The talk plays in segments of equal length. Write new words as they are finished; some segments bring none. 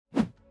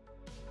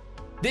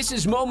This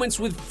is Moments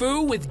with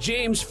Foo with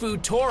James Foo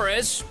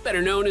Torres,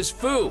 better known as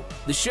Foo,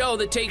 the show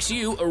that takes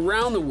you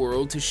around the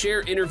world to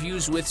share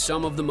interviews with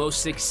some of the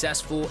most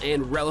successful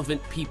and relevant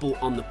people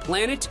on the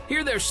planet,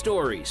 hear their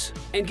stories,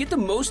 and get the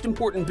most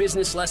important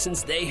business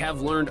lessons they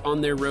have learned on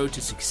their road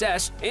to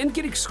success, and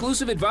get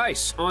exclusive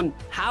advice on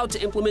how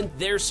to implement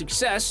their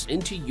success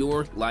into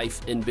your life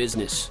and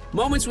business.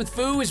 Moments with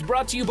Foo is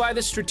brought to you by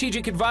the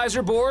Strategic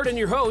Advisor Board and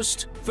your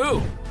host,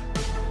 Foo.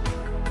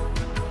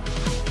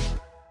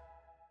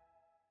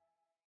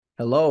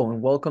 Hello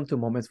and welcome to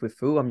Moments with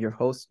Foo. I'm your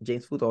host,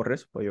 James Foo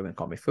Torres, but you can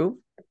call me Foo,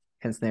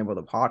 hence the name of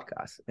the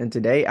podcast. And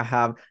today I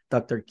have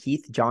Dr.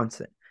 Keith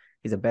Johnson.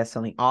 He's a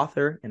best-selling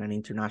author and an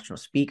international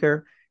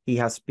speaker. He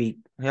has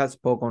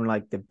spoken on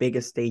like the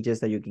biggest stages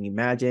that you can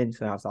imagine,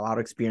 so he has a lot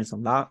of experience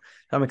on that.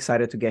 So I'm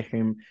excited to get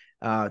him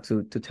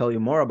to tell you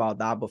more about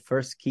that. But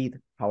first, Keith,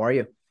 how are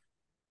you?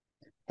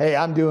 Hey,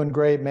 I'm doing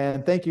great,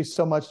 man. Thank you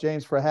so much,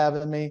 James, for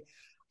having me.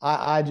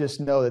 I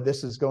just know that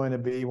this is going to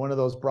be one of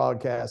those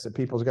broadcasts that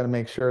people's going to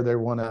make sure they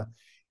want to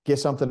get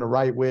something to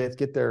write with,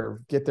 get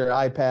their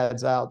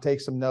iPads out, take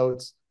some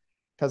notes,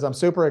 because I'm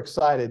super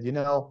excited. You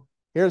know,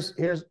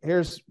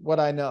 here's what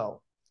I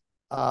know.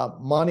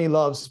 Money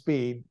loves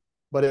speed,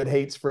 but it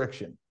hates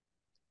friction.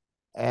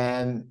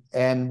 And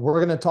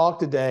we're going to talk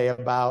today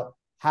about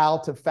how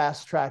to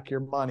fast track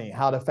your money,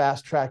 how to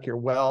fast track your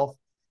wealth,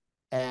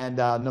 and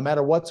no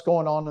matter what's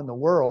going on in the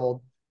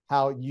world,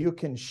 how you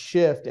can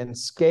shift and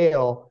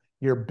scale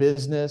your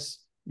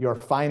business, your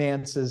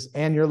finances,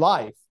 and your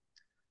life.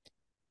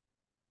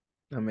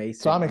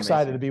 Amazing. So I'm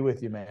excited to be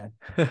with you, man.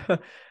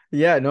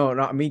 Yeah,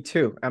 no, me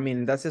too. I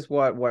mean, this is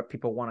what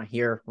people want to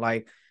hear.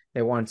 Like,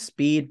 they want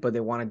speed, but they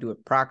want to do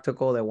it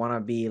practical. They want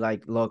to be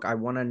like, look, if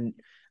I'm going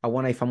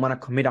to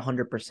commit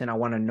 100%, I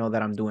want to know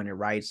that I'm doing it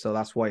right. So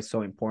that's why it's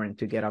so important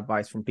to get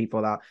advice from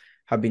people that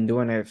have been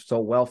doing it so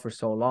well for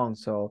so long.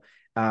 So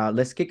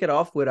let's kick it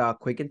off with a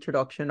quick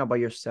introduction about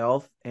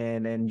yourself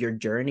and your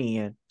journey,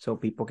 and so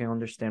people can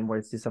understand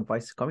where this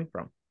advice is coming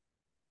from.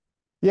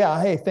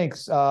 Yeah. Hey,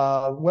 thanks.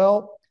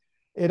 Well,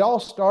 it all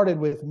started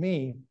with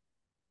me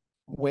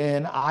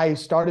when I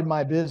started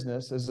my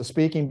business as a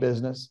speaking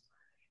business,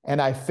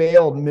 and I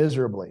failed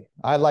miserably.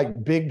 I had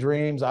like big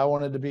dreams. I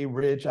wanted to be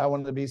rich. I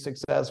wanted to be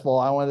successful.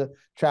 I wanted to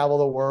travel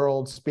the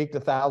world, speak to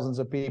thousands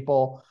of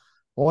people.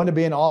 I wanted to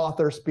be an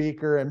author,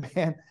 speaker, and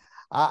man,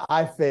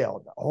 I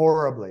failed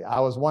horribly.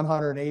 I was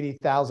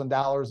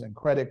 $180,000 in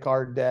credit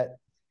card debt,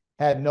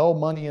 had no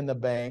money in the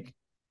bank.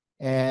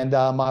 And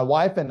my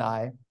wife and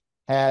I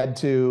had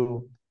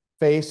to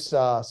face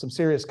some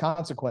serious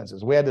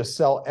consequences. We had to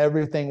sell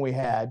everything we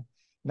had,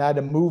 and I had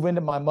to move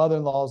into my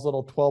mother-in-law's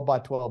little 12 by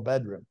 12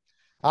 bedroom.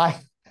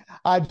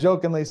 I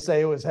jokingly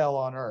say it was hell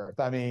on earth.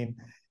 I mean,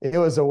 it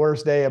was the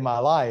worst day of my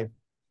life.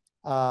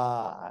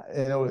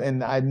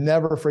 And I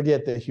never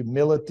forget the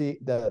humility,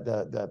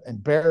 the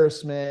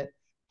embarrassment,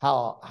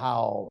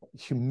 how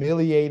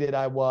humiliated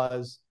I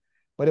was.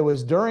 But it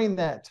was during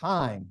that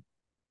time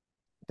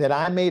that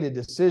I made a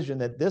decision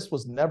that this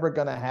was never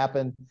going to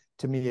happen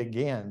to me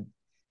again.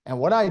 And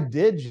what I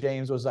did,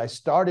 James, was I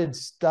started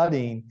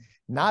studying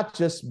not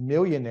just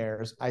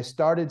millionaires, I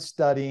started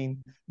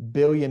studying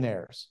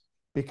billionaires.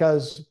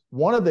 Because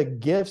one of the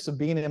gifts of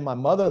being in my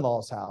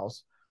mother-in-law's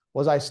house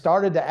was I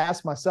started to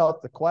ask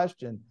myself the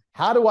question,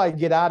 how do I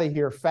get out of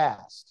here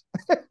fast?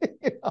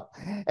 You know?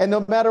 And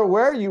no matter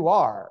where you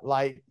are,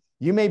 like,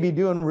 you may be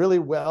doing really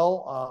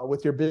well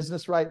with your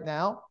business right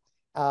now,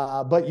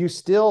 but you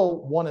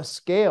still want to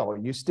scale,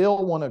 you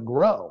still want to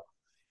grow.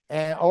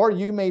 Or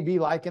you may be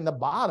like in the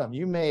bottom,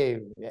 you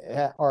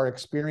are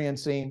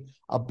experiencing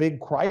a big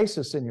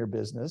crisis in your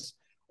business,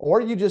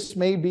 or you just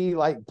may be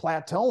like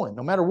plateauing,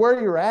 no matter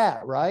where you're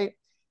at, right?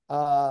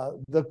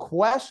 The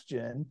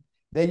question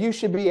that you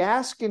should be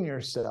asking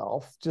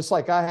yourself, just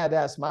like I had to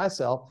ask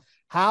myself,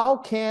 how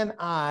can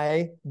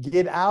I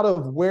get out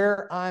of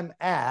where I'm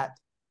at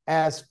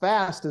as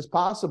fast as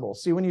possible?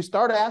 See, when you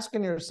start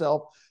asking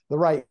yourself the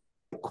right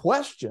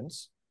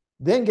questions,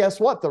 then guess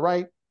what? The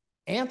right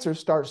answer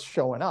starts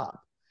showing up.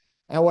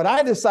 And what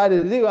I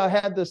decided to do, I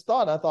had this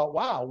thought. I thought,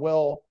 wow,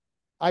 well,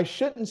 I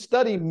shouldn't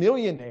study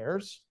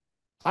millionaires.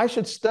 I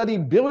should study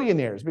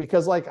billionaires,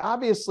 because like,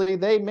 obviously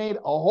they made a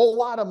whole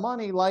lot of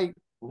money, like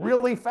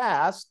really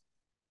fast.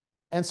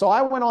 And so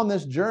I went on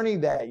this journey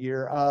that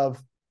year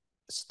of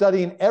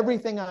studying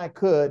everything I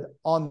could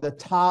on the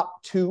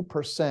top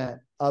 2%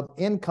 of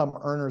income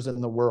earners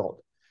in the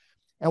world.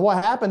 And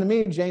what happened to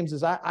me, James,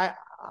 is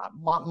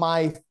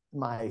my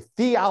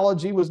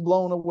theology was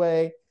blown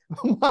away.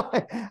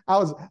 I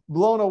was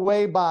blown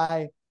away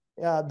by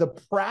the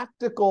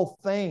practical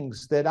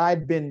things that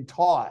I'd been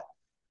taught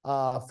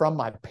from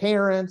my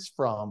parents,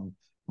 from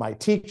my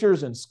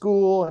teachers in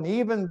school, and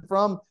even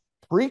from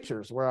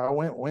preachers where I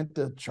went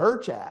to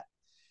church at.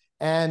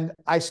 And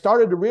I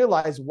started to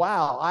realize,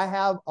 wow, I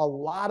have a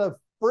lot of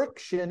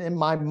friction in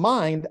my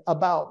mind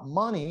about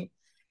money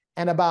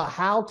and about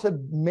how to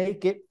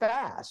make it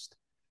fast.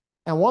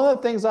 And one of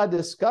the things I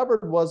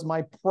discovered was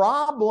my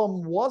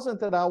problem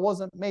wasn't that I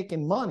wasn't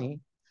making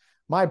money.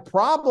 My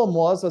problem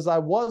was I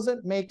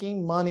wasn't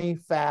making money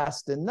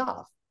fast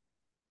enough.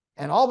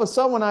 And all of a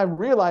sudden, when I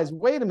realized,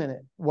 wait a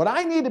minute, what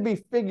I need to be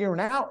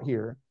figuring out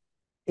here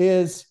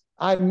is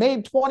I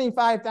made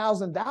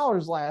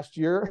 $25,000 last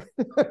year,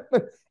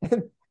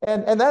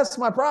 and that's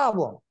my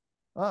problem.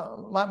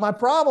 My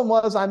problem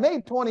was I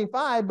made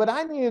 25, but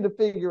I needed to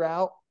figure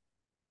out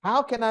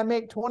how can I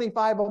make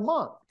 25 a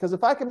month? Because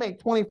if I can make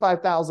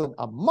 25,000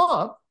 a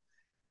month,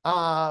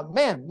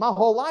 man, my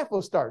whole life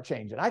will start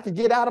changing. I could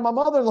get out of my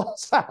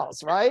mother-in-law's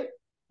house, right?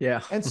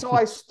 Yeah. And so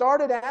I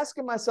started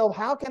asking myself,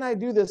 how can I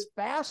do this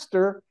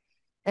faster?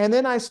 And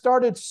then I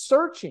started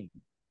searching.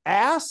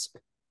 Ask,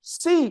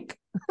 seek,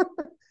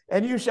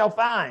 and you shall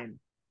find.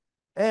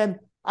 And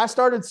I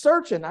started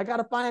searching. I got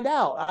to find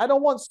out. I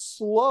don't want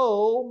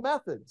slow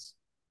methods,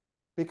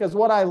 because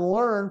what I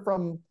learned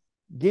from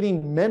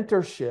getting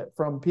mentorship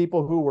from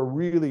people who were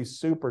really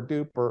super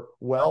duper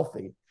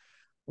wealthy,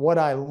 what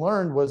I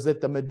learned was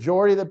that the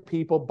majority of the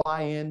people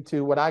buy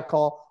into what I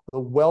call the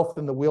wealth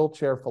in the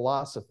wheelchair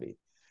philosophy,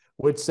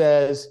 which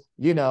says,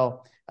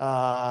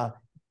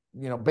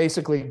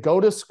 basically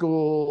go to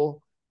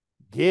school,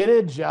 get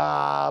a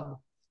job,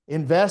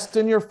 invest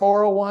in your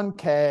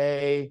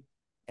 401k,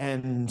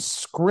 and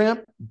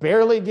scrimp,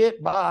 barely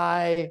get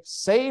by,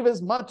 save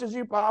as much as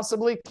you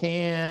possibly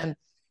can,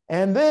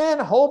 and then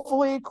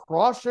hopefully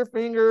cross your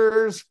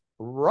fingers,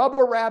 rub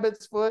a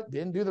rabbit's foot.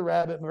 Didn't do the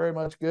rabbit very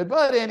much good,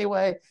 but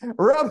anyway,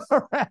 rub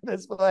a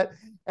rabbit's foot.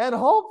 And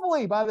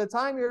hopefully by the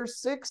time you're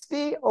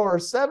 60 or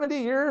 70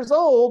 years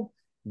old,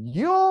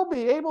 you'll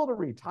be able to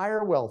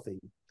retire wealthy.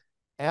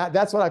 And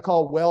that's what I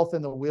call wealth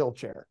in the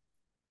wheelchair.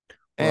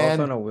 Wealth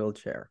in a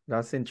wheelchair.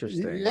 That's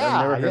interesting. Yeah,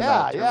 I've never heard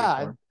that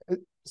term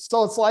before.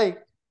 So it's like,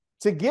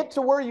 to get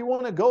to where you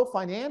want to go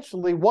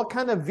financially, what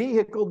kind of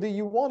vehicle do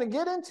you want to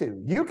get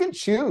into? You can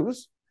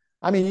choose.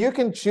 I mean, you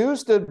can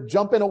choose to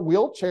jump in a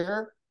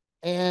wheelchair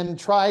and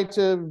try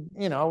to,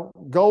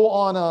 go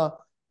on a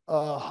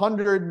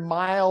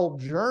 100-mile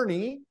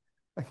journey,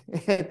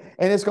 and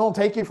it's going to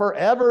take you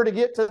forever to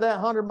get to that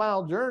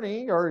 100-mile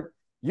journey. Or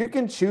you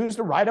can choose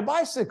to ride a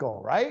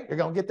bicycle, right? You're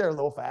going to get there a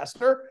little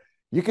faster.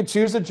 You can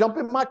choose to jump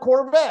in my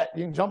Corvette.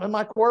 You can jump in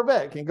my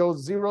Corvette. It can go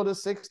 0 to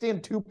 60 in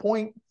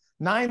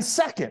 2.9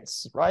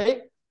 seconds,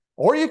 right?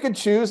 Or you can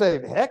choose,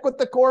 heck with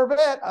the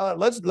Corvette.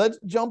 Let's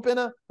jump in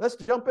a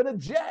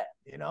jet.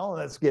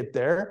 Let's get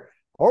there.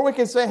 Or we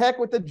can say, heck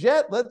with the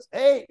jet.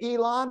 Hey,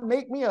 Elon,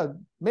 make me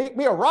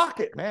a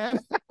rocket, man.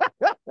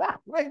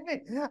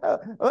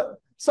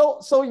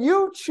 So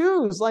you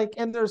choose,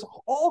 and there's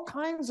all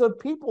kinds of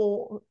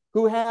people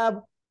who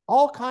have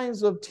all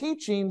kinds of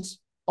teachings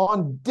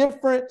on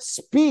different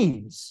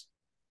speeds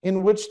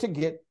in which to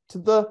get to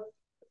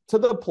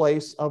the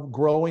place of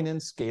growing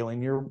and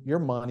scaling your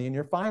money and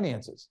your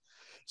finances.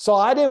 So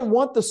I didn't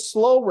want the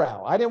slow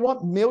route. I didn't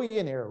want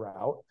millionaire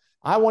route.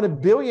 I wanted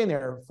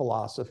billionaire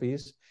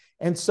philosophies.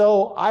 And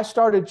so I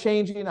started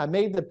changing. I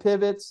made the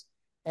pivots,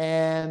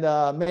 and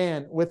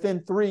man,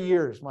 within 3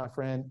 years, my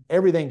friend,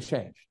 everything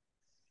changed.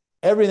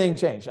 Everything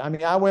changed. I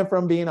mean, I went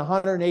from being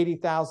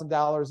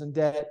 $180,000 in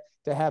debt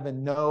to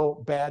having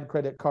no bad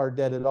credit card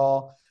debt at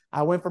all.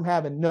 I went from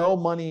having no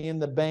money in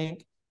the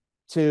bank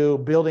to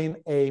building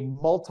a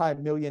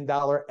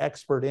multi-million-dollar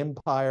expert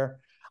empire.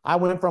 I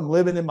went from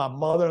living in my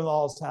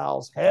mother-in-law's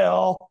house,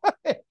 hell,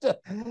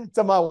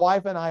 to my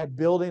wife and I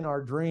building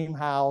our dream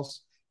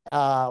house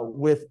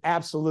with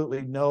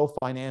absolutely no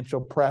financial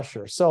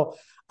pressure. So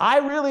I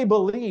really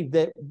believe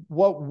that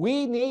what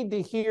we need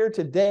to hear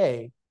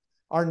today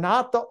are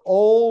not the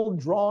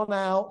old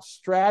drawn-out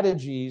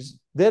strategies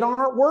that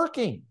aren't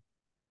working.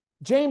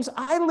 James,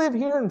 I live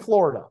here in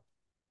Florida,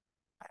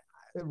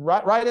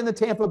 right in the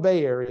Tampa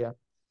Bay area,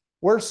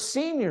 where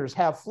seniors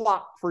have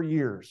flocked for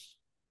years.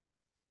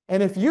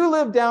 And if you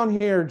live down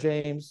here,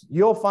 James,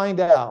 you'll find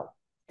out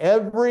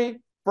every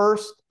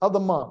first of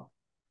the month,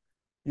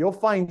 you'll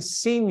find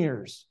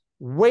seniors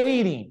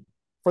waiting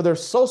for their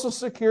Social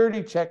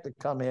Security check to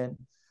come in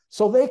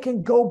so they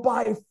can go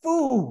buy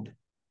food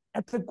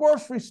at the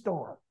grocery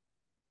store.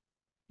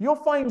 You'll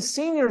find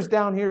seniors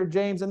down here,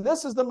 James, and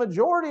this is the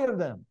majority of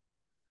them,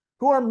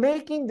 who are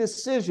making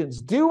decisions.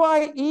 Do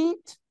I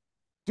eat?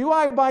 Do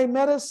I buy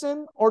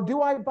medicine? Or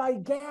do I buy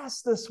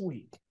gas this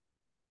week?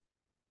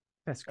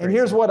 That's crazy. And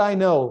here's what I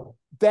know.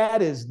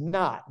 That is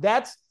not.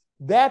 That's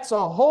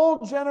a whole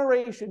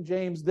generation,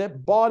 James,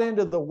 that bought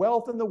into the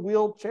wealth in the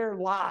wheelchair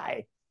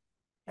lie.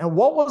 And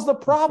what was the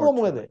problem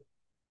with it?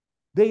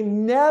 They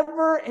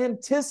never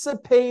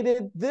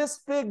anticipated this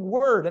big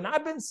word. And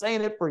I've been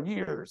saying it for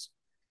years.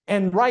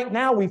 And right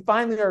now we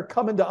finally are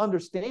coming to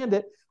understand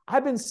it.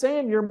 I've been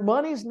saying your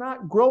money's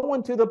not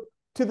growing to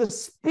the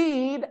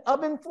speed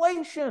of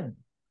inflation.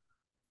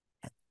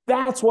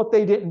 That's what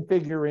they didn't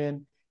figure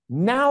in.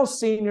 Now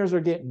seniors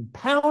are getting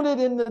pounded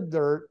in the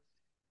dirt.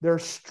 They're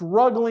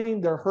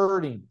struggling. They're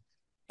hurting.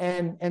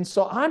 And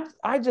so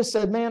I just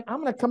said, man,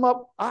 I'm going to come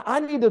up. I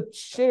need to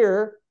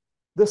share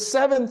the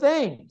 7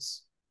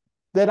 things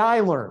that I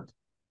learned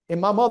in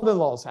my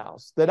mother-in-law's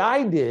house that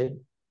I did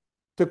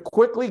to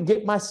quickly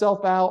get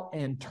myself out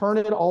and turn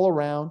it all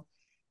around.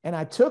 And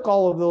I took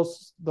all of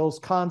those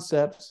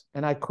concepts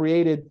and I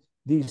created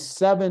these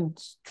 7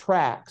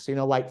 tracks,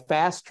 like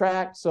fast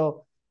track.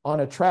 So on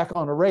a track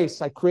on a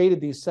race, I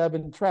created these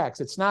 7 tracks.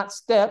 It's not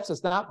steps.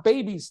 It's not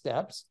baby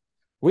steps.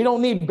 We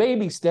don't need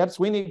baby steps.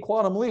 We need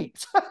quantum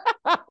leaps.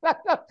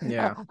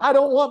 Yeah. I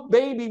don't want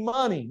baby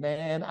money,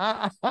 man.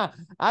 I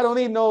don't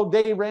need no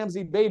Dave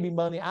Ramsey baby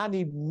money. I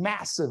need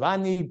massive. I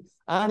need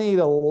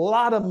a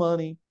lot of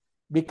money,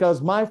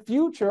 because our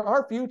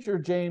future,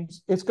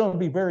 James, it's going to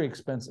be very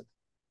expensive.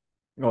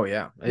 Oh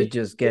yeah, it's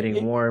just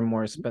getting more and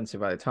more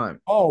expensive at the time.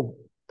 Oh,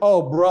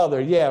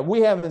 brother, yeah,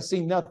 we haven't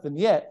seen nothing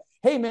yet.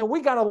 Hey, man,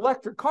 we got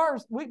electric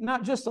cars. We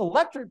not just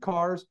electric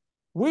cars.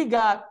 We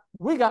got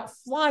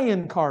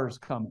flying cars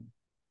coming.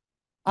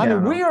 I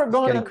mean, we are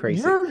going to.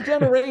 Your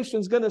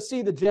generation's going to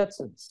see the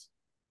Jetsons,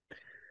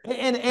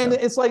 and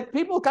it's like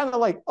people kind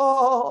of like,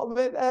 oh,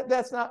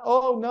 that's not.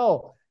 Oh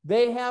no,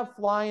 they have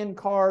flying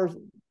cars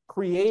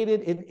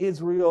created in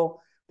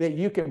Israel that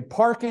you can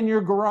park in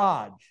your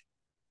garage,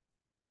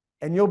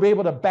 and you'll be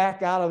able to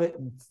back out of it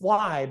and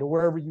fly to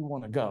wherever you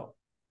want to go.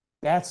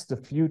 That's the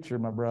future,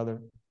 my brother.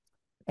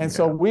 And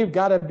so we've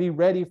got to be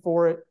ready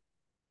for it.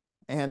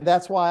 And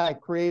that's why I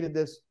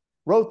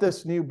wrote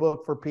this new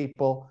book for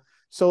people.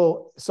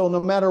 So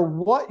no matter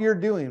what you're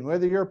doing,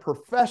 whether you're a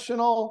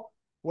professional,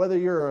 whether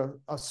you're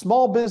a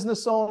small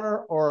business owner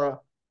or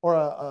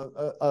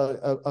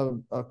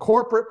a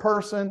corporate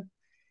person,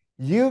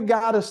 you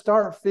got to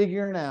start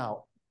figuring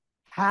out,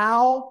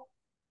 how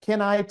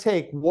can I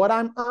take what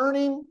I'm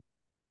earning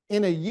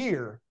in a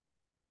year,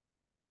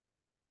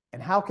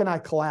 and how can I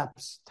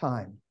collapse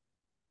time?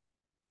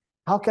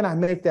 How can I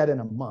make that in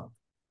a month?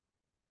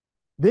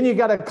 Then you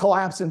got to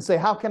collapse and say,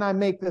 how can I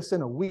make this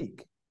in a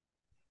week?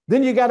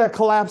 Then you got to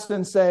collapse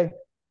and say,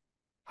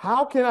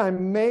 how can I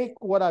make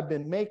what I've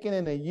been making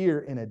in a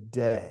year in a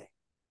day?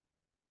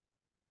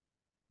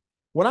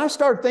 When I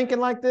start thinking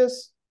like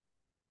this,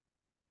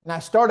 and I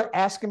started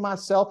asking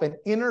myself and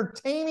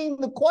entertaining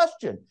the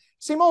question.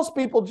 See, most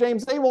people,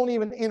 James, they won't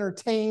even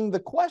entertain the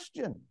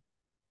question.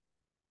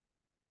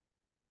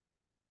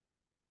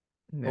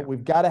 Yeah. But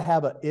we've got to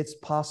have it's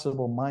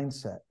possible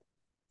mindset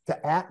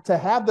to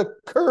have the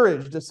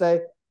courage to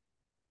say,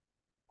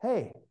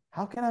 hey,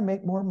 how can I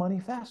make more money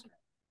faster?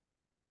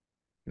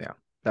 Yeah,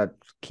 that's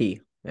key.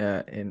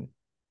 And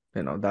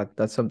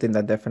that's something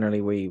that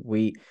definitely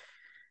we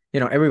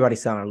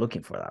everybody's kind of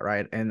looking for that,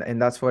 right?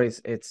 And that's what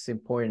it's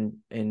important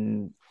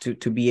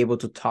to be able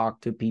to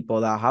talk to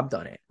people that have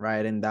done it,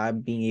 right? And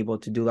that being able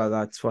to do that,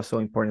 that's what's so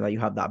important, that you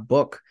have that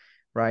book,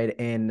 right?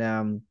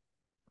 And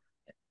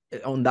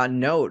on that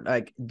note,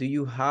 like, do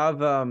you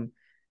have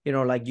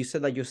like you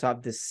said that you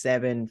have the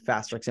 7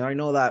 fast tracks, and I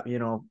know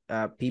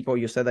that people,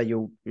 you said that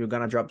you're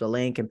gonna drop the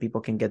link and people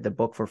can get the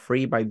book for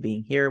free by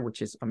being here,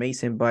 which is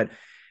amazing. But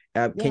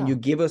can you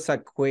give us a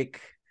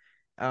quick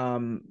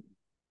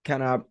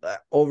kind of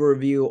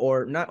overview,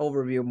 or not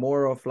overview,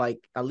 more of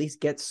like at least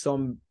get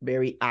some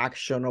very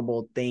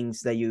actionable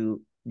things that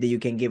you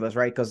can give us,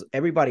 right? Because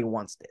everybody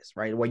wants this,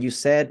 right? What you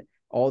said,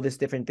 all these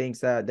different things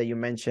that you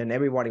mentioned,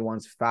 everybody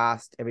wants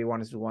fast,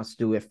 everyone wants to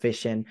do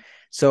efficient.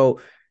 So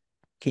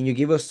can you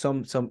give us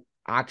some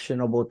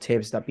actionable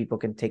tips that people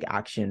can take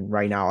action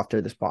right now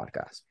after this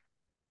podcast?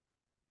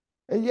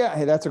 Yeah,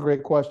 hey, that's a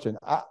great question.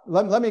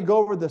 Let me go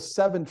over the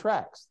 7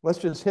 tracks. Let's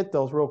just hit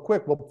those real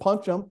quick. We'll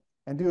punch them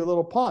and do a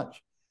little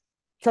punch.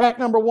 Track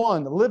number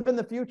 1, live in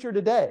the future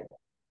today.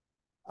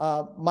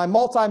 My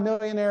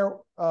multimillionaire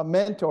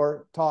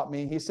mentor taught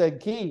me, he said,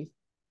 Keith,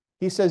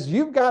 he says,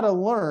 you've got to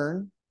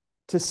learn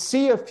to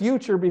see a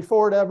future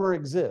before it ever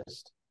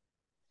exists.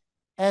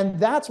 And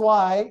that's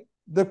why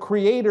the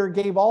Creator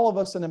gave all of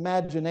us an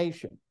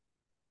imagination.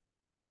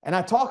 And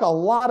I talk a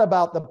lot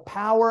about the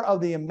power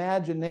of the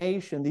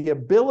imagination, the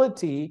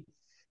ability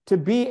to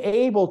be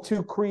able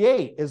to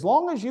create. As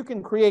long as you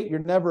can create, you're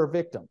never a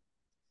victim.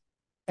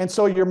 And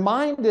so your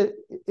mind,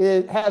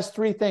 it has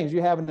 3 things.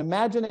 You have an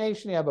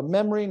imagination, you have a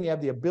memory, and you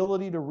have the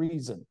ability to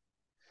reason.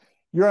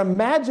 Your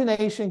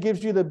imagination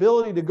gives you the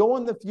ability to go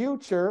in the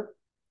future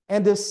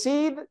and to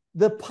see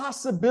the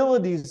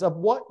possibilities of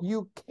what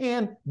you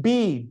can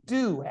be,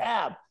 do,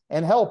 have,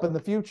 and help in the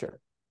future.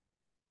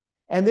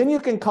 And then you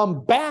can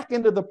come back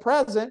into the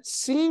present,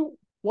 see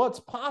what's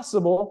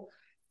possible,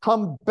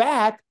 come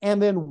back,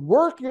 and then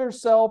work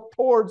yourself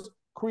towards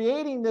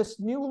creating this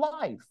new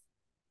life.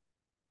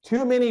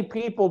 Too many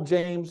people,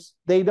 James,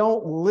 they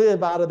don't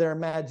live out of their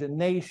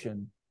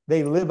imagination.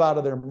 They live out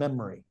of their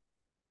memory.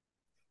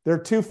 They're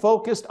too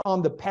focused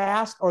on the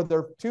past, or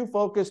they're too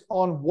focused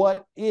on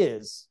what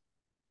is.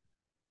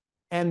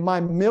 And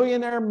my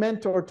millionaire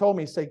mentor told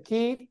me, say,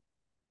 Keith,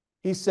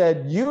 he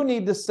said, you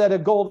need to set a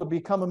goal to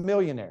become a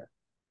millionaire.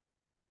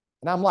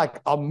 And I'm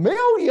like, a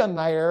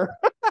millionaire?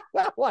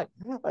 I'm like,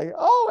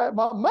 oh, I'm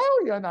a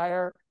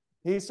millionaire.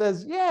 He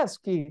says, yes,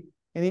 Keith.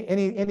 And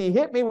he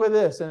hit me with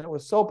this, and it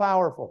was so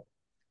powerful.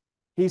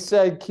 He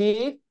said,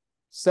 Keith,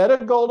 set a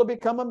goal to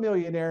become a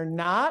millionaire,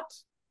 not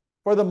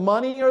for the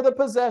money or the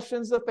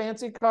possessions, the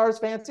fancy cars,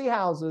 fancy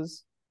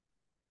houses.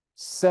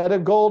 Set a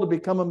goal to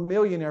become a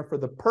millionaire for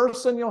the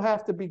person you'll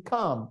have to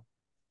become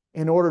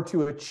in order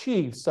to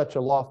achieve such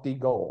a lofty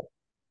goal.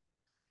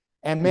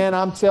 And man,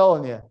 I'm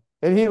telling you,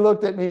 and he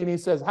looked at me and he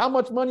says, how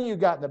much money you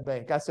got in the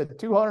bank? I said,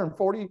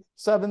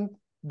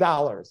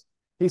 $247.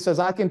 He says,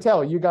 I can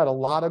tell you got a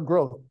lot of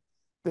growth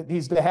that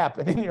needs to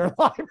happen in your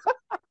life.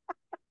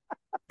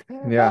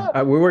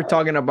 Yeah, we were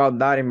talking about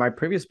that in my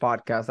previous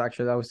podcast.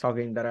 Actually, I was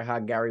talking that I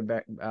had Gary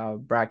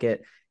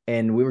Brackett,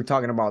 and we were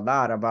talking about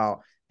that, about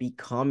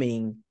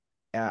becoming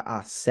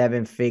a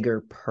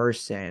seven-figure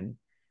person,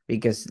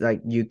 because like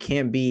you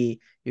can't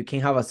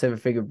have a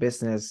seven-figure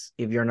business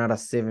if you're not a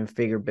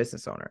seven-figure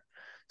business owner.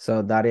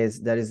 So that is,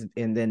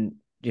 and then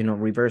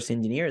reverse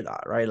engineer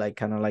that, right? Like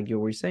kind of like you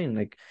were saying,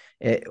 like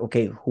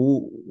okay,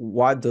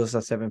 what does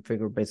a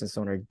seven-figure business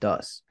owner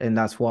does? And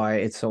that's why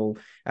it's so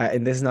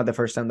and this is not the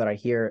first time that I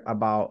hear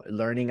about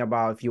learning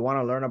about, if you want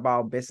to learn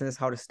about business,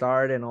 how to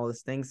start and all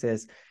these things,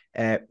 is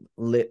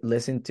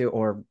listen to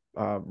or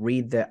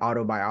read the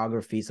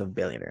autobiographies of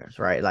billionaires,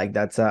 right? Like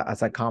that's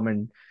a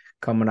common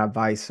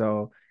advice.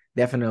 So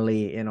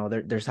definitely,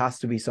 there has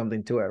to be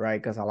something to it,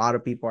 right? Because a lot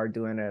of people are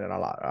doing it and a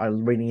lot are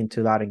reading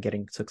into that and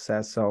getting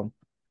success. So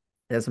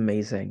that's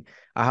amazing.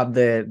 I have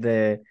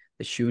the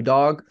shoe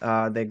dog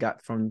they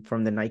got from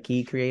the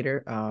Nike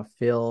creator,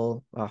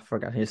 Phil, I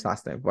forgot his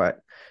last name,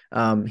 but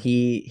I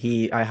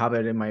have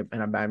it in my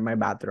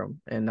bathroom,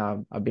 and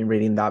I've been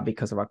reading that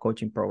because of our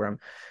coaching program.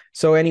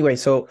 So anyway,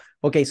 so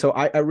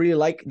I really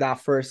like that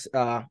first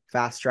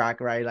fast track,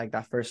 right? Like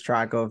that first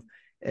track of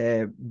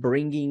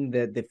bringing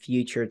the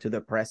future to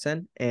the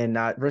present, and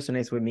that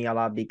resonates with me a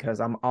lot, because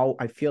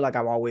I feel like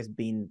I've always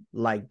been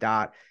like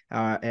that.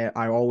 And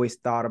I always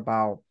thought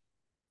about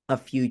a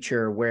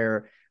future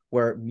where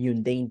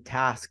mundane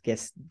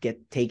tasks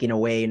get taken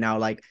away. Now,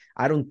 like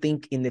I don't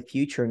think in the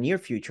near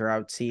future, I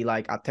would see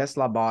like a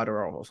Tesla bot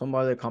or some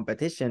other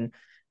competition.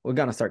 We're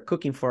gonna start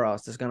cooking for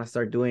us. It's gonna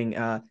start doing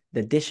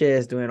the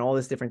dishes, doing all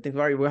these different things.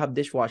 We have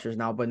dishwashers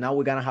now, but now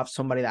we're gonna have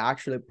somebody that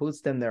actually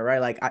puts them there, right?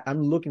 Like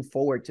I'm looking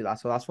forward to that.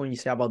 So that's when you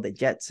say about the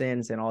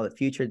Jetsons and all the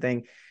future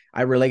thing.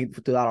 I relate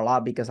to that a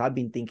lot, because I've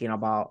been thinking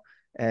about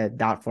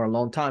that for a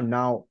long time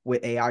now,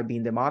 with AI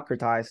being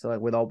democratized,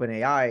 like with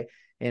OpenAI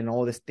and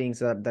all these things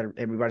that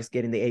everybody's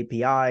getting the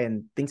API,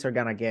 and things are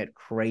gonna get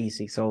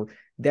crazy. So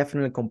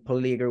definitely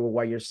completely agree with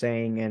what you're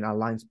saying, and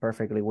aligns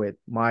perfectly with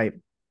my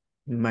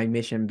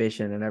mission,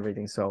 vision, and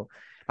everything. So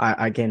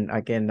I can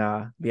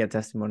be a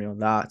testimony on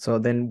that. So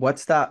then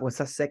what's that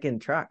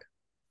second track?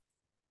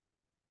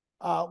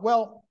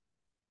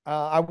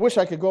 I wish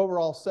I could go over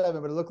all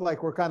seven, but it looked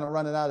like we're kind of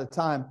running out of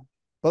time.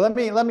 But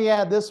let me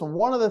add this one.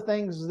 One of the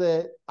things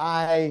that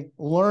I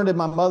learned in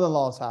my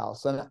mother-in-law's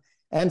house,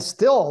 and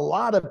still a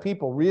lot of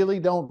people really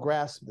don't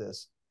grasp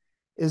this,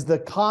 is the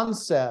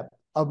concept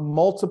of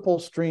multiple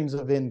streams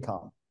of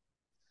income.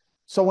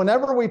 So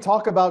whenever we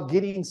talk about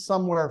getting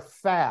somewhere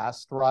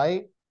fast,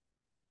 right,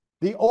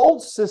 the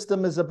old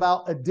system is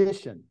about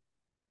addition.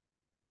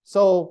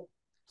 So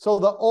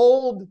the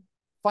old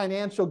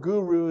financial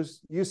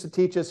gurus used to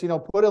teach us,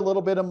 put a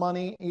little bit of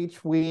money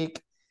each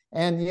week,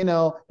 and, you're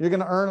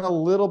going to earn a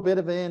little bit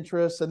of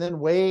interest, and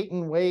then wait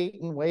and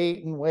wait and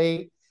wait and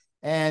wait.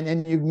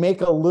 And you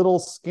make a little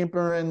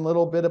skimper and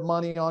little bit of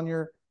money on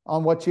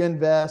what you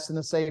invest in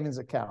the savings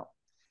account.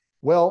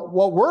 Well,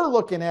 what we're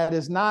looking at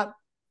is not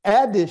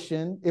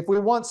addition. If we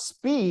want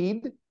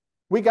speed,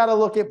 we got to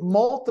look at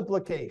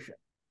multiplication.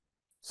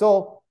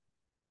 So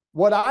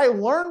what I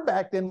learned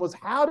back then was,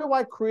 how do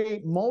I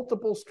create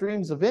multiple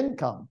streams of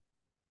income?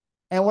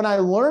 And when I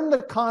learned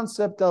the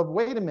concept of,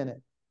 wait a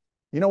minute,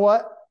 you know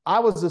what? I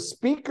was a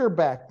speaker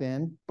back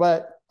then,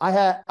 but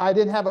I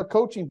didn't have a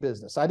coaching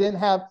business. I didn't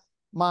have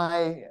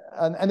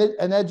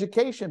an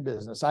education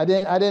business. I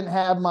didn't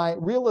have my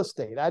real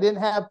estate. I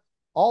didn't have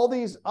all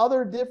these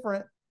other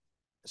different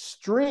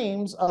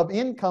streams of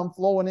income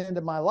flowing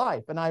into my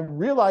life. And I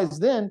realized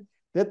then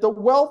that the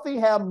wealthy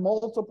have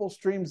multiple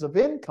streams of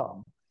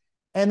income,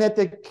 and that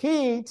the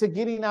key to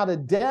getting out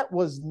of debt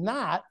was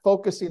not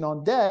focusing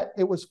on debt.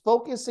 It was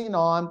focusing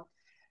on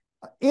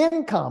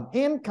income,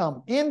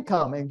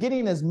 and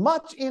getting as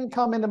much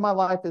income into my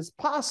life as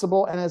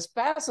possible and as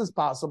fast as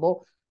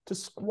possible to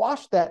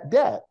squash that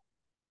debt.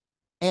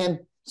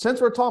 And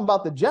since we're talking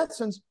about the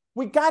Jetsons,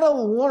 we got to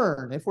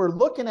learn, if we're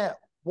looking at,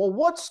 well,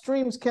 what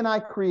streams can I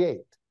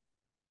create?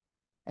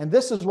 And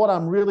this is what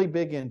I'm really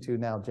big into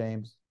now,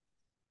 James.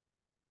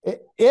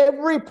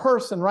 Every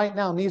person right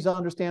now needs to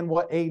understand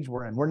what age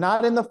we're in. We're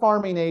not in the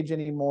farming age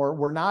anymore.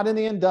 We're not in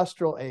the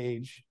industrial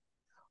age.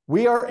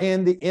 We are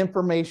in the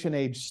information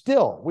age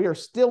still. We are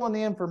still in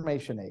the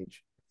information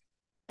age.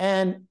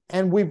 And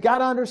we've got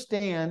to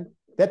understand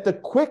that the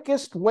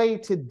quickest way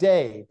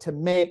today to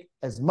make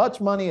as much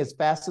money as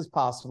fast as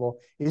possible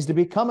is to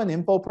become an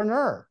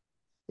infopreneur,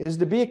 is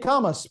to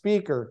become a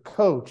speaker,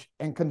 coach,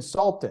 and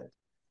consultant.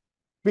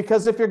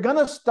 Because if you're going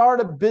to start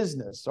a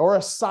business or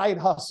a side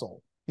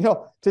hustle,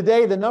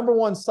 today the number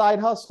one side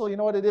hustle, you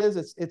know what it is?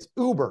 It's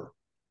Uber,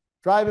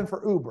 driving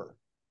for Uber,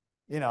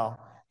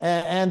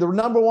 And the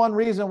number one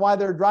reason why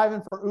they're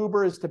driving for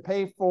Uber is to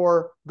pay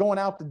for going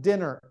out to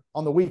dinner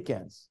on the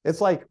weekends. It's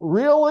like,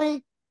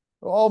 really?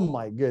 Oh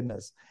my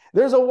goodness.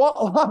 There's a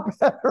lot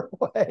better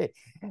way.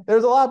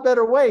 There's a lot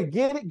better way.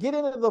 Get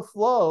into the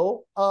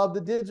flow of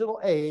the digital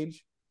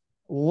age.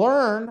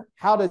 Learn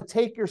how to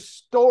take your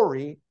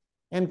story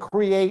and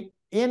create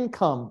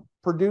income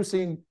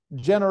producing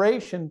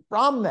generation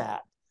from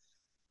that.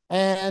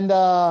 And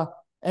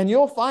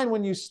you'll find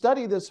when you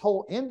study this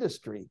whole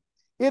industry,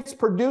 it's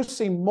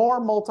producing more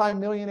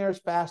multimillionaires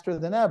faster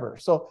than ever.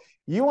 So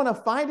you want to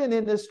find an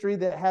industry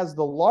that has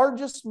the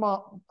largest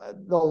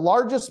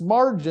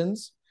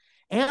margins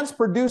and is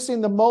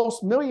producing the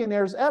most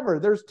millionaires ever.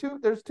 There's two,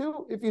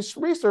 if you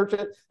research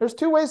it, there's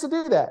two ways to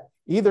do that.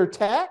 Either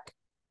tech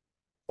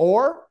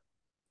or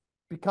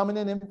becoming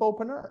an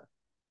infopreneur.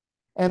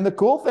 And the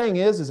cool thing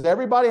is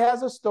everybody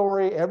has a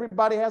story.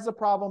 Everybody has a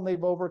problem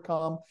they've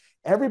overcome.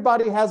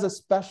 Everybody has a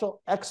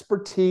special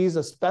expertise,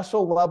 a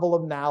special level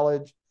of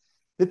knowledge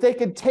that they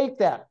can take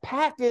that,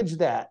 package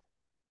that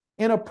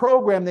in a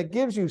program that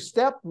gives you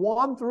step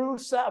 1 through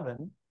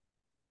 7,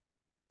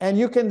 and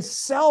you can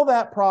sell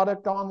that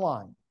product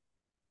online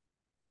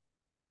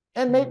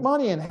and make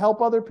money and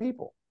help other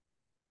people.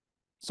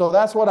 So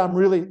that's what I'm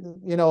really,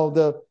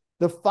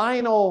 the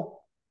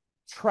final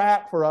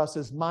track for us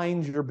is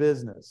mind your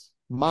business.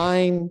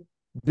 Mind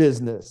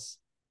business.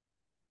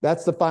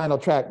 That's the final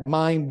track,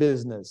 mind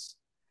business.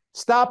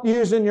 Stop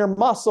using your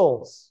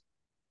muscles.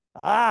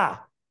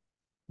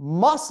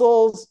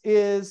 Muscles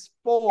is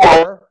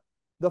for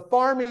the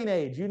farming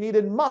age. You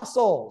needed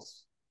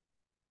muscles.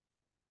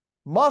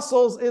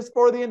 Muscles is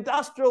for the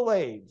industrial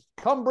age.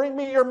 Come bring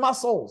me your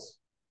muscles.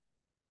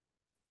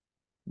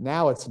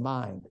 Now it's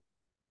mind.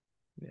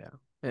 Yeah.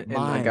 And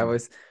like I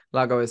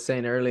was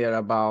saying earlier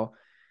about,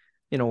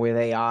 with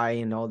AI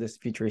and all this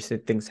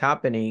futuristic things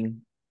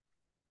happening,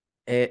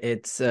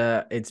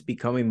 it's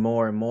becoming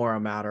more and more a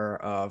matter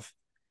of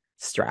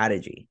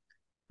strategy.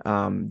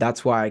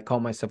 That's why I call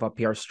myself a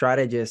PR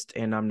strategist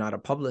and I'm not a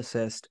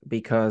publicist,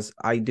 because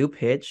I do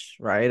pitch,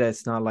 right?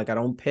 It's not like I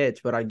don't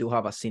pitch, but I do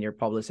have a senior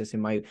publicist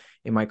in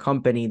my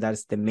company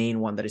that's the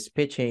main one that is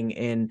pitching,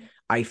 and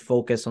I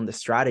focus on the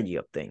strategy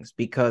of things,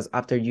 because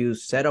after you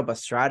set up a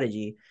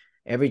strategy,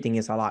 everything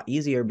is a lot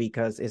easier,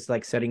 because it's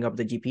like setting up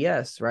the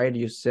GPS, right?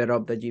 You set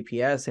up the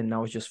GPS and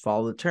now it's just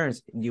follow the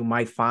turns. You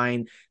might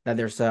find that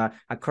there's a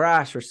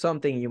crash or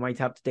something. You might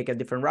have to take a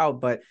different route,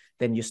 but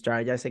then you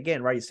strategize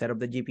again, right? You set up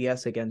the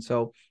GPS again.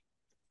 So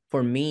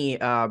for me,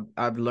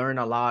 I've learned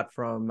a lot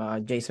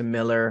from Jason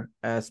Miller,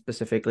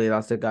 specifically.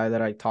 That's the guy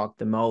that I talk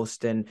the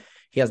most, and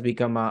he has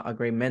become a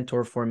great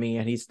mentor for me.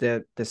 And he's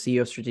the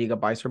CEO of Strategic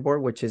Advisor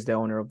Board, which is the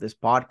owner of this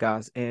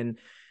podcast. And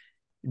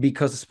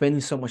because of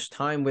spending so much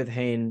time with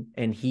him,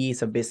 and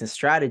he's a business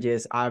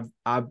strategist,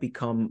 I've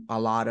become a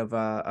lot of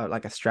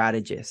like a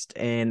strategist,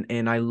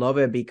 and I love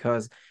it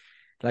because,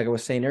 like I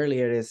was saying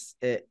earlier,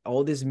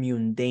 all this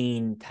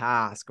mundane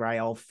task, right?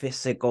 All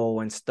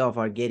physical and stuff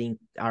are getting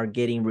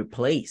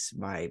replaced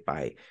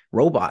by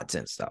robots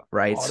and stuff,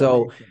 right? Automation.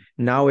 So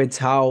now it's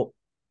how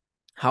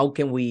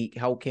can we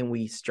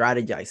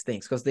strategize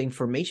things, because the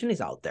information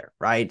is out there,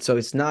 right? So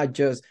it's not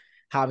just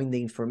having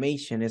the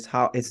information, it's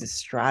the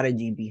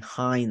strategy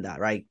behind that,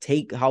 right?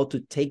 How to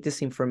take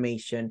this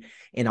information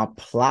and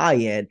apply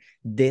it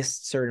this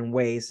certain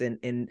ways.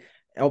 And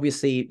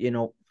obviously,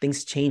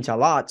 things change a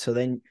lot. So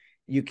then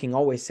you can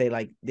always say,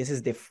 like, this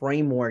is the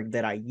framework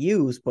that I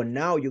use, but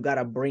now you got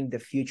to bring the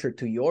future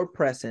to your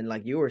present,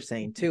 like you were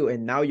saying too.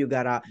 And now you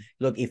got to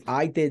look, if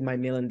I did my $1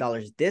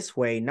 million this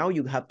way, now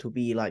you have to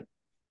be like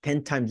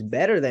 10 times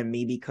better than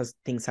me, because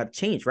things have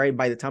changed, right?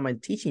 By the time I'm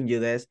teaching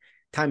you this,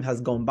 time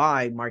has gone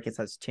by, markets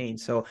has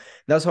changed. So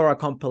that's our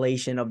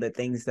compilation of the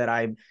things that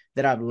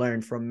I've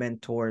learned from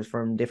mentors,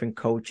 from different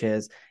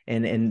coaches.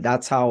 And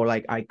that's how,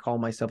 like, I call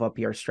myself a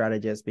PR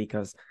strategist,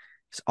 because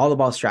it's all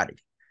about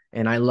strategy.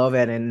 And I love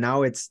it. And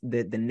now it's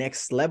the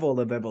next level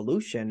of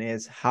evolution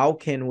is how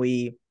can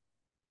we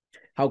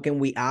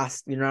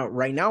ask,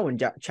 right now in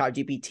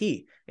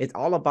ChatGPT, it's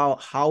all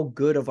about how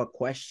good of a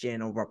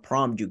question or a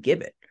prompt you give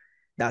it.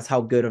 That's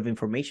how good of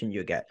information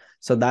you get.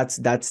 So that's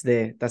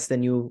the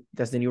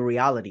new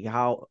reality.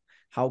 How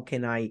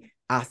can I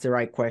ask the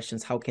right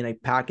questions? How can I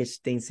package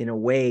things in a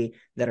way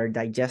that are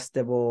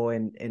digestible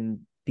and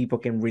people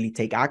can really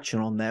take action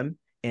on them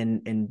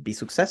and be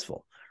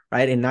successful,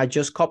 right? And not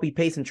just copy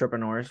paste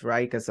entrepreneurs,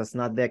 right? Because that's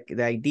not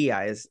the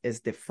idea.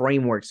 Is the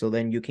framework. So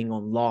then you can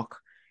unlock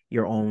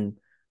your own,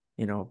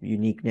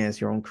 uniqueness,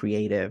 your own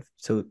creative,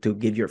 so to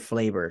give your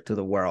flavor to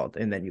the world,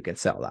 and then you can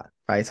sell that,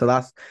 right? So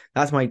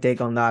that's my take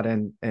on that,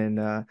 and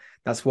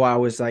that's why I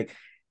was like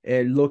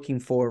looking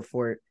for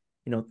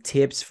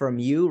tips from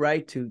you,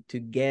 right? To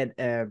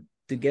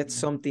get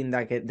something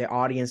that the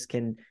audience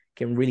can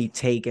really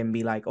take and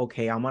be like,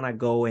 okay, I'm gonna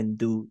go and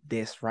do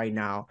this right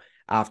now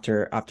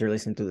after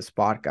listening to this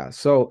podcast.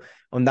 So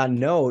on that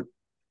note,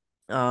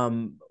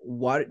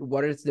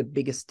 what is the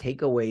biggest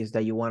takeaways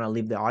that you want to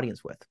leave the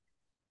audience with?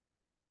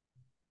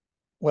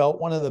 Well,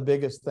 one of the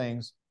biggest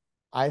things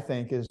I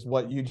think is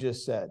what you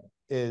just said,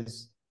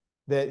 is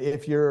that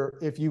if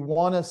you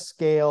want to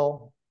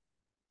scale,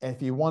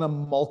 if you want to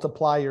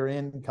multiply your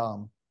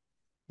income,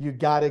 you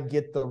got to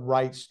get the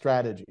right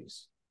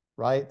strategies,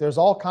 right? There's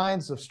all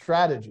kinds of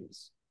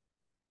strategies,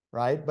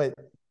 right?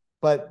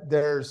 But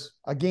there's,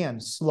 again,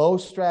 slow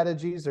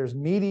strategies, there's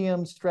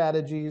medium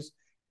strategies,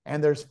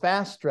 and there's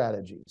fast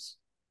strategies.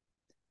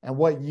 And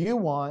what you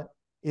want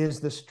is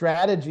the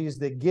strategies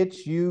that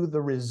get you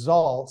the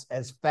results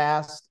as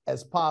fast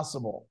as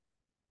possible.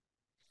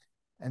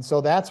 And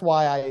so that's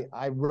why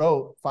I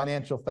wrote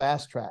Financial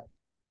Fast Track.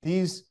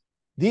 These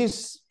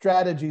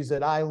strategies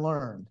that I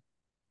learned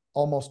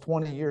almost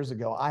 20 years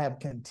ago, I have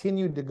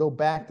continued to go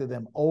back to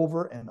them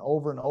over and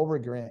over and over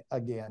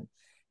again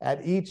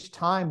at each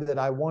time that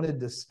I wanted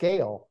to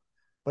scale.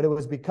 But it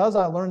was because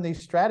I learned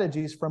these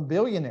strategies from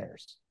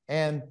billionaires.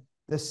 And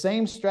the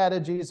same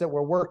strategies that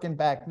were working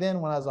back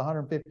then when I was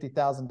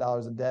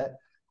 $150,000 in debt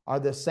are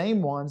the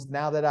same ones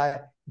now that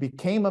I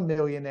became a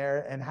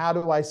millionaire. And how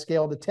do I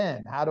scale to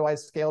 10? How do I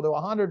scale to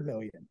 100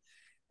 million?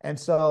 And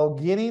so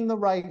getting the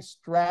right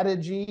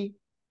strategy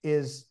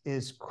is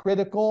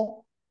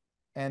critical.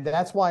 And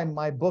that's why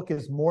my book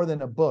is more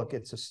than a book.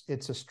 It's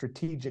a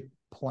strategic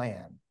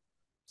plan.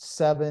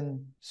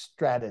 7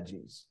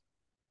 strategies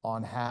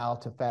on how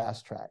to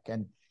fast track.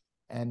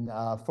 And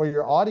for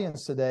your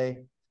audience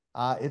today,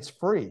 it's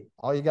free.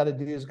 All you got to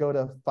do is go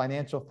to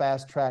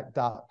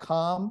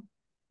financialfasttrack.com.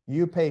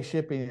 You pay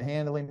shipping and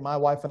handling. My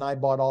wife and I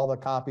bought all the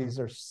copies.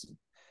 They're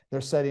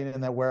sitting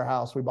in that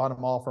warehouse. We bought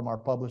them all from our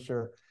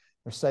publisher.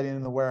 They're sitting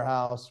in the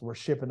warehouse. We're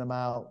shipping them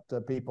out to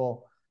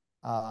people.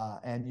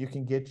 And you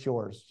can get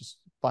yours. Just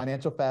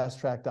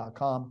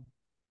financialfasttrack.com.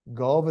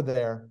 Go over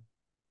there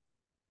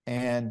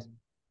and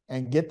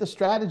get the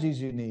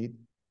strategies you need.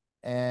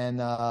 And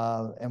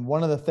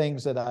one of the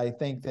things that I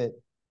think that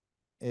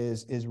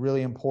is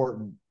really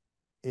important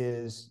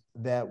is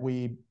that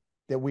we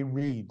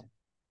read.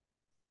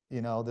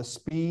 You know, the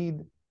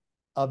speed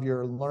of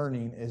your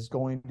learning is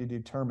going to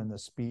determine the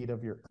speed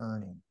of your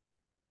earning.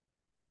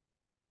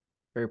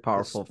 Very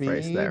powerful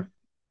phrase there.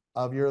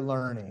 Of your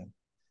learning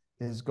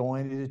is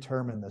going to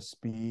determine the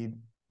speed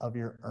of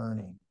your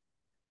earning.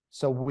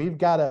 So we've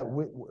got to,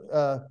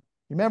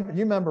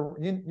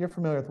 you're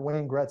familiar with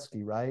Wayne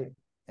Gretzky, right?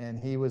 And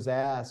he was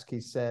asked,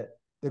 he said,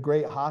 the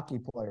great hockey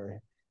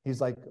player,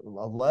 he's like a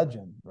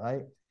legend,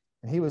 right?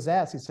 And he was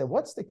asked, he said,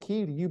 what's the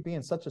key to you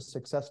being such a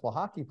successful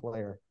hockey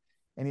player?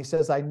 And he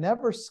says, I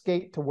never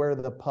skate to where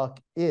the puck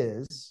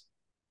is.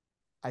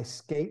 I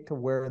skate to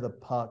where the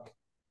puck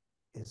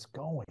is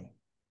going,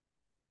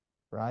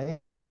 right?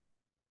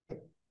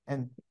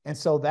 And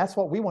so that's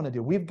what we want to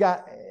do. We've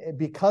got,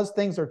 because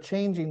things are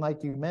changing,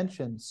 like you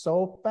mentioned,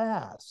 so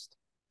fast.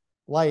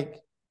 Like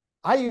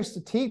I used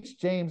to teach,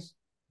 James,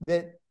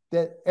 that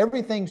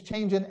everything's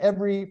changing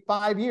every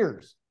 5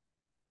 years.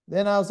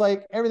 Then I was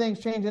like, everything's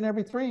changing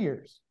every 3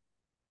 years.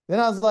 Then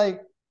I was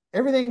like,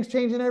 everything's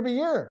changing every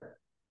year.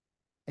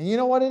 And you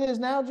know what it is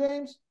now,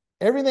 James?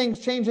 Everything's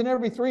changing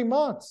every 3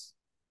 months.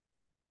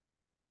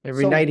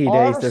 Every 90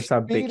 days, there's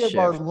a big shift.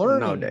 Our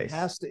learning nowadays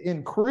has to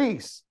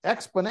increase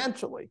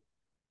exponentially.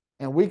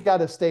 And we got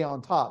to stay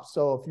on top.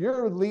 So if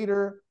you're a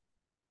leader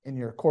in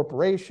your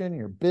corporation,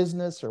 your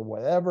business, or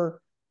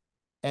whatever,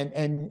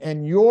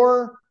 and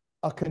you're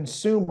a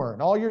consumer,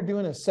 and all you're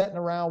doing is sitting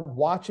around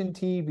watching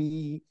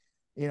TV,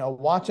 you know,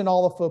 watching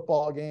all the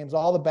football games,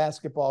 all the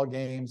basketball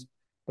games,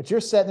 but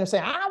you're sitting there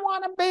saying, I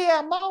want to be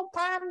a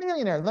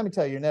multi-millionaire. Let me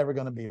tell you, you're never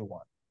going to be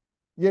one.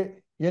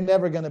 You're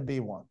never going to be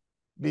one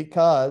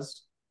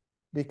because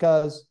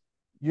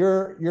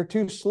you're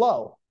too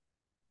slow.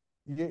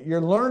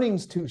 Your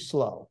learning's too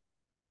slow.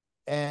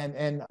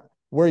 And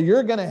where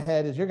you're going to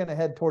head is you're going to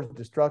head towards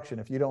destruction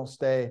if you don't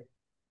stay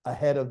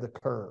ahead of the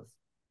curve.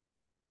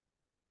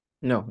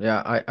 No,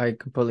 yeah, I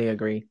completely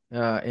agree.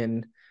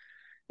 And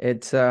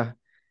it's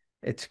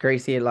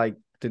crazy, like,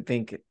 to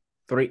think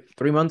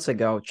three months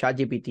ago,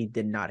 ChatGPT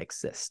did not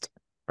exist,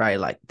 right?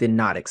 Like, did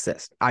not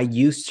exist. I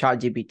use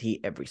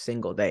ChatGPT every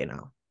single day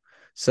now.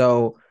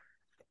 So,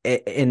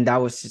 and that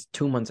was just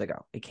 2 months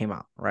ago. It came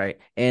out, right?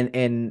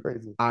 And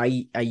Crazy.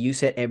 I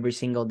use it every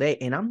single day,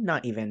 and I'm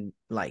not even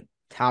like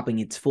tapping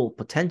its full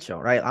potential,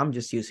 right? I'm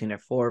just using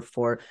it for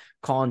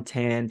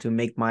content, to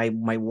make my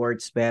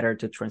words better,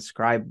 to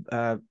transcribe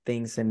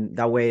things, and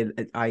that way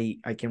I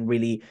can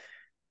really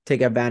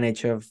take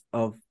advantage of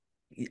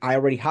I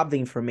already have the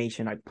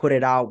information. I put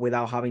it out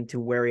without having to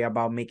worry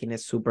about making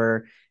it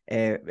super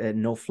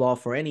no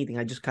fluff or anything.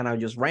 I just kind of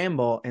just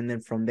ramble, and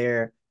then from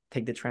there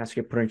take the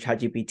transcript, put in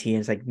ChatGPT, and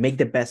it's like, make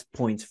the best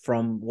points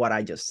from what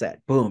I just said.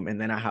 Boom, and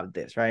then I have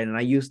this, right? And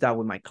I use that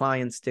with my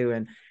clients too,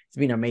 and it's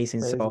been amazing.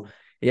 Crazy. So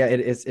yeah,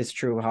 it's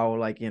true how,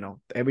 like, you know,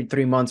 every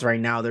 3 months right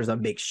now there's a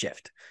big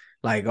shift.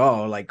 Like,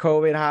 oh, like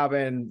COVID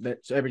happened,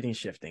 everything's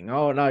shifting.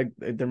 Oh, no,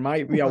 there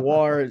might be a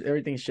war,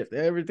 everything's shifting.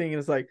 Everything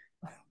is like,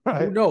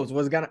 right. Who knows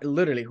what's gonna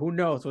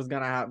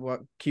happen,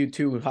 what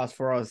Q2 has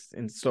for us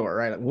in store,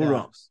 right? Like, who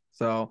knows?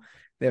 So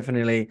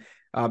definitely,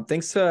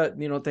 thanks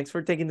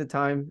for taking the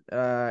time.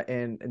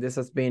 And this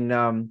has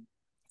been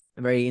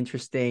very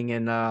interesting,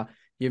 and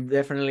You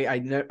definitely,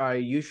 I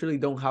usually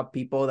don't have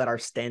people that are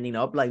standing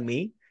up like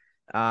me.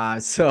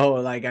 So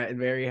like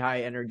very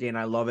high energy, and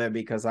I love it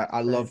because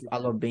I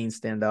love being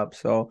stand up.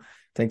 So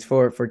thanks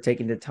for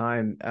taking the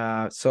time.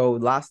 So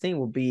last thing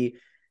will be,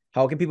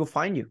 how can people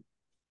find you?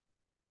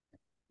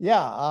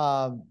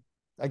 Yeah.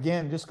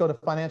 Again, just go to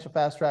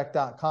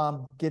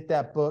financialfasttrack.com, get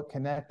that book,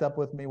 connect up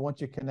with me. Once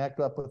you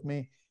connect up with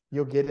me,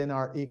 you'll get in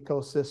our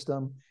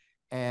ecosystem,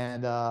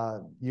 and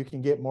you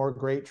can get more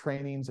great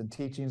trainings and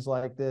teachings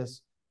like this.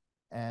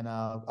 And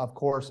of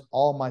course,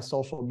 all my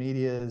social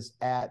media is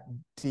at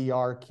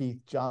Dr. Keith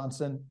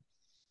Johnson.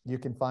 You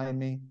can find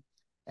me,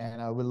 and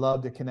I would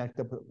love to connect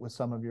up with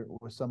some of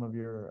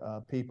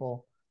your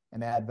people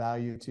and add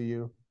value to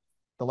you.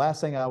 The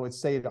last thing I would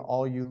say to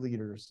all you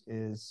leaders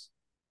is,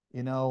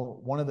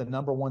 one of the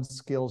number one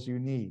skills you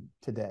need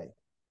today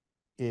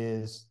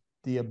is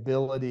the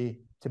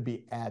ability to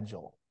be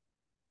agile.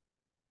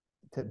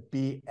 To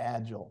be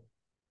agile.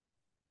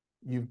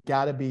 You've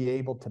got to be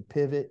able to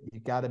pivot.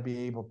 You've got to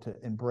be able to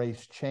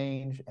embrace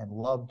change and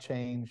love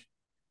change.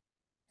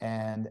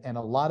 And a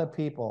lot of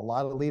people, a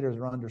lot of leaders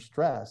are under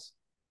stress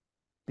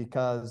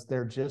because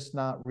they're just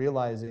not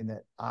realizing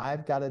that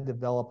I've got to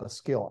develop a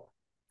skill.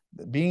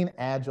 Being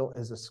agile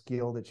is a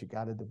skill that you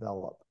got to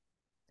develop.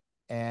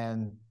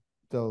 And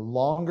the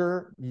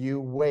longer you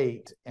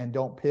wait and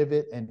don't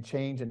pivot and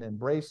change and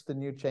embrace the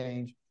new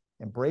change,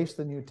 embrace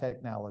the new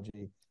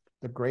technology,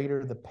 the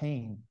greater the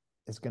pain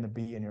is going to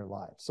be in your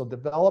life. So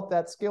develop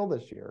that skill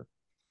this year,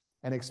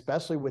 and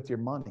especially with your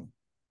money.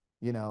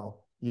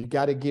 You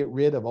got to get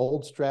rid of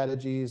old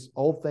strategies,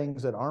 old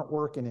things that aren't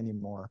working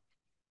anymore,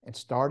 and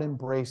start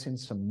embracing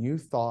some new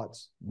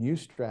thoughts, new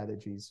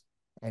strategies,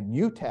 and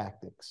new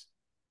tactics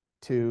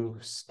to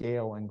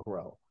scale and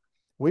grow.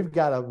 We've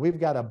got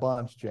a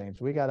bunch, James.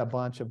 We got a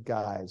bunch of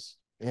guys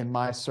in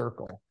my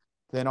circle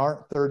that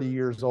aren't 30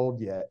 years old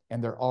yet,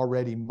 and they're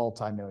already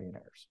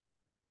multimillionaires.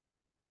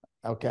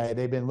 Okay,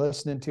 they've been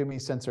listening to me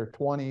since their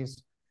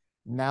 20s.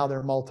 Now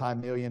they're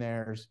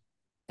multimillionaires.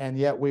 And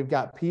yet we've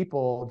got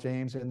people,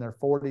 James, in their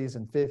 40s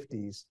and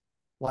 50s,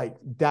 like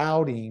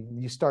doubting.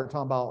 You start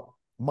talking about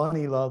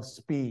money loves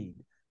speed,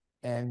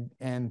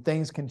 and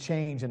things can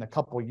change in a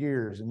couple of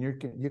years, and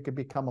you could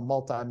become a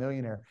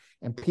multimillionaire.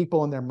 And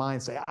people in their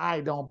mind say,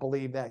 I don't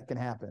believe that can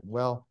happen.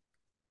 Well,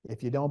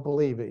 if you don't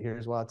believe it,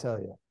 here's what I'll tell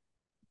you.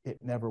 It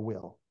never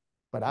will.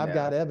 But I've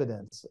got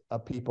evidence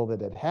of people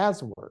that it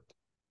has worked.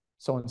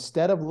 So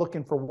instead of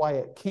looking for why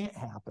it can't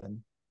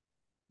happen,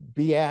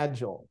 be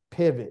agile,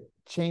 pivot,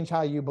 change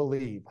how you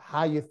believe,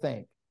 how you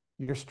think,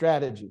 your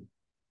strategy,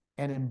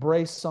 and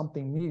embrace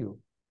something new,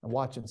 and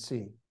watch and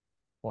see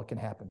what can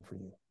happen for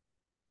you.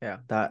 Yeah,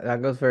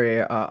 that goes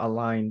very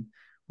aligned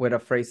with a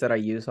phrase that I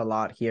use a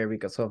lot here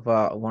because of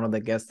one of the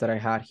guests that I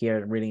had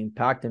here really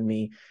impacted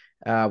me,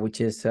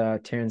 which is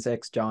Terrence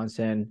X.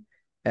 Johnson.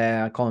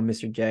 I call him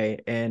Mr. J.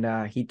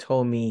 And he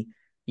told me,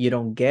 you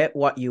don't get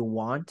what you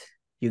want,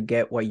 you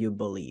get what you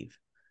believe.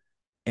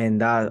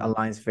 And that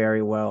aligns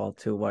very well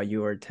to what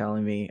you were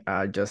telling me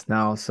just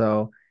now.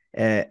 So,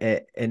 and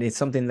it's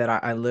something that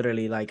I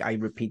literally, like, I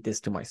repeat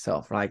this to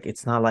myself. Like,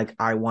 it's not like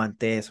I want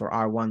this or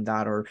I want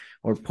that or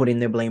putting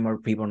the blame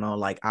on people. No,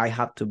 like, I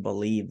have to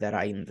believe that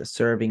I am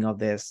deserving of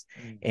this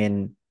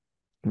and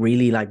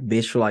really like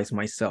visualize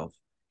myself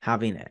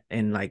having it.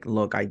 And like,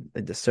 look, I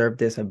deserve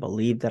this. I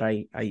believe that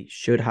I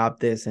should have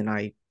this. And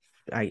I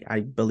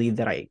believe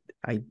that I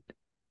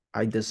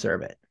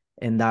deserve it.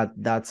 And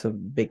that's a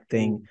big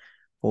thing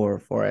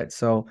for it.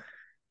 So,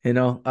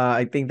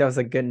 I think that was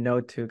a good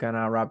note to kind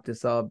of wrap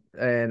this up.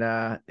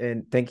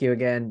 And thank you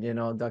again,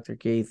 Dr.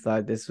 Keith.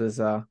 This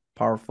was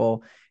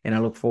powerful, and I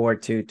look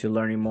forward to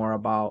learning more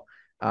about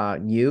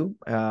you.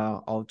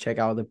 I'll check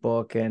out the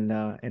book and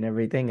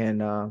everything,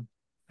 and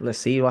let's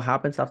see what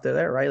happens after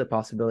there. Right, the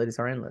possibilities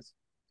are endless.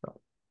 So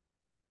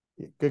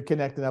good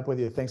connecting up with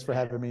you. Thanks for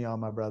having me on,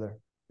 my brother.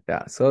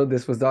 Yeah. So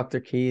this was Dr.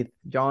 Keith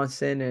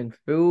Johnson and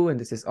Fu, and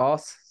this is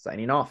us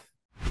signing off.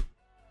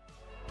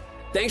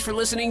 Thanks for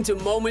listening to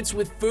Moments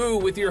with Fu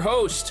with your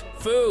host,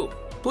 Fu.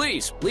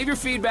 Please leave your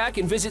feedback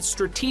and visit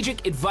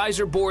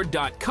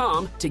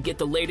strategicadvisorboard.com to get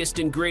the latest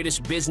and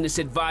greatest business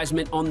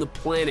advisement on the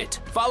planet.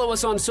 Follow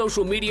us on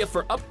social media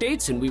for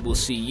updates, and we will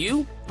see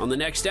you on the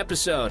next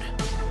episode.